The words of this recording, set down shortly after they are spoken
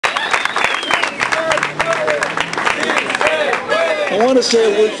I want to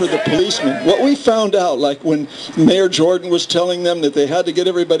say a word for the policemen. What we found out, like when Mayor Jordan was telling them that they had to get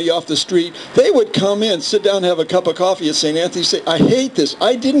everybody off the street, they would come in, sit down, have a cup of coffee at St. Anthony's, say, I hate this.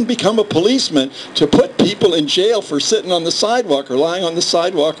 I didn't become a policeman to put people in jail for sitting on the sidewalk or lying on the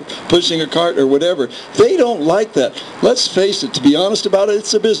sidewalk, pushing a cart or whatever. They don't like that. Let's face it, to be honest about it,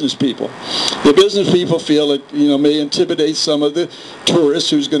 it's the business people. The business people feel it, may intimidate some of the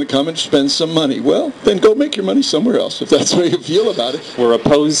tourists who's going to come and spend some money. Well, then go make your money somewhere else, if that's the way you feel about it. We're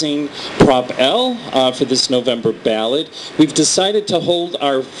opposing Prop L for this November ballot. We've decided to hold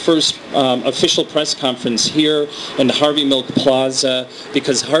our first official press conference here in Harvey Milk Plaza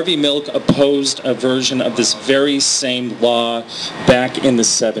because Harvey Milk opposed a version of this very same law back in the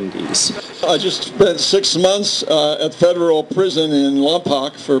 70s. I just spent 6 months at federal prison in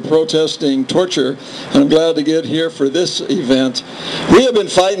Lompoc for protesting torture, and I'm glad to get here for this event. We have been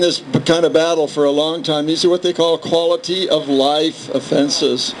fighting this kind of battle for a long time. These are what they call quality of life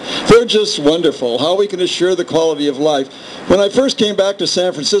offenses. They're just wonderful, how we can assure the quality of life. When I first came back to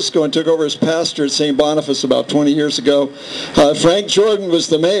San Francisco and took over as pastor at St. Boniface about 20 years ago, Frank Jordan was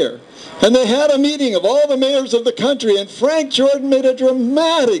the mayor. And they had a meeting of all the mayors of the country, and Frank Jordan made a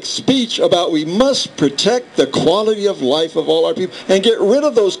dramatic speech about we must protect the quality of life of all our people and get rid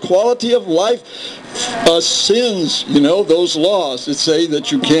of those quality of life sins, those laws that say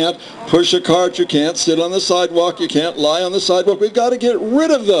that you can't push a cart, you can't sit on the sidewalk, you can't lie on the sidewalk. We've got to get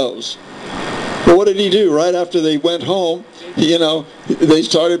rid of those. But what did he do? Right after they went home, they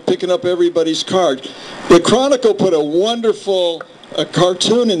started picking up everybody's cart. The Chronicle put a wonderful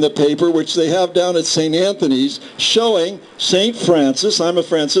cartoon in the paper, which they have down at St. Anthony's, showing St. Francis. I'm a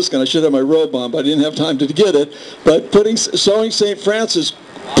Franciscan. I should have my robe on, but I didn't have time to get it. But showing St. Francis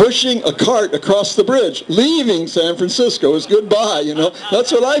pushing a cart across the bridge, leaving San Francisco is goodbye,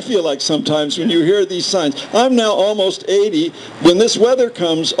 That's what I feel like sometimes when you hear these signs. I'm now almost 80. When this weather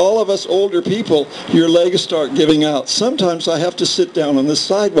comes, all of us older people, your legs start giving out. Sometimes I have to sit down on the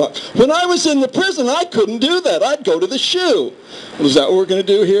sidewalk. When I was in the prison, I couldn't do that. I'd go to the shoe. Well, is that what we're going to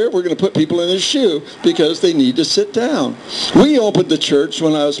do here? We're going to put people in the shoe because they need to sit down. We opened the church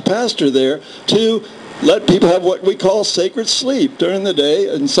when I was pastor there to let people have what we call sacred sleep during the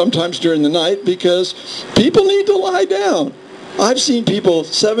day and sometimes during the night because people need to lie down. I've seen people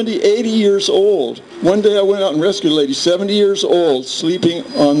 70, 80 years old. One day I went out and rescued a lady, 70 years old, sleeping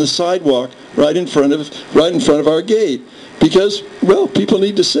on the sidewalk right in front of our gate. Because, well, people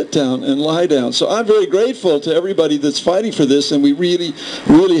need to sit down and lie down. So I'm very grateful to everybody that's fighting for this, and we really,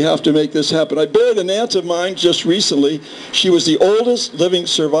 really have to make this happen. I buried an aunt of mine just recently. She was the oldest living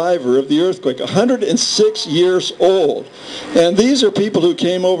survivor of the earthquake, 106 years old. And these are people who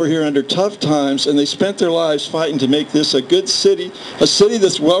came over here under tough times, and they spent their lives fighting to make this a good city, a city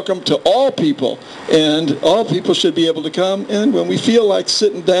that's welcome to all people. And all people should be able to come, and when we feel like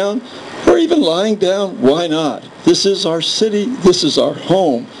sitting down, or even lying down, why not? This is our city. This is our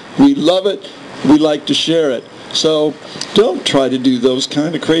home. We love it. We like to share it. So don't try to do those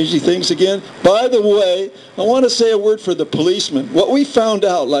kind of crazy things again. By the way, I want to say a word for the policemen. What we found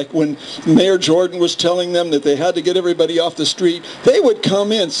out, like when Mayor Jordan was telling them that they had to get everybody off the street, they would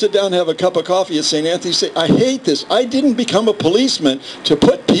come in, sit down, have a cup of coffee at St. Anthony's, say, I hate this. I didn't become a policeman to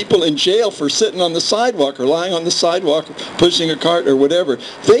put people in jail for sitting on the sidewalk or lying on the sidewalk, pushing a cart or whatever.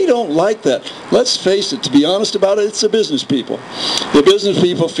 They don't like that. Let's face it, to be honest about it, it's the business people. The business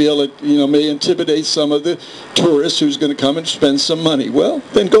people feel it, may intimidate some of the tourists who's going to come and spend some money. Well,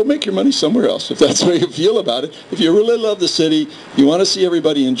 then go make your money somewhere else, if that's the way you feel about it. If you really love the city, you want to see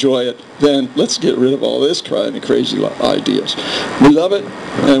everybody enjoy it, then let's get rid of all this kind of crazy ideas. We love it,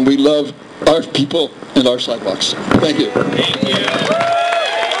 and we love our people and our sidewalks. Thank you.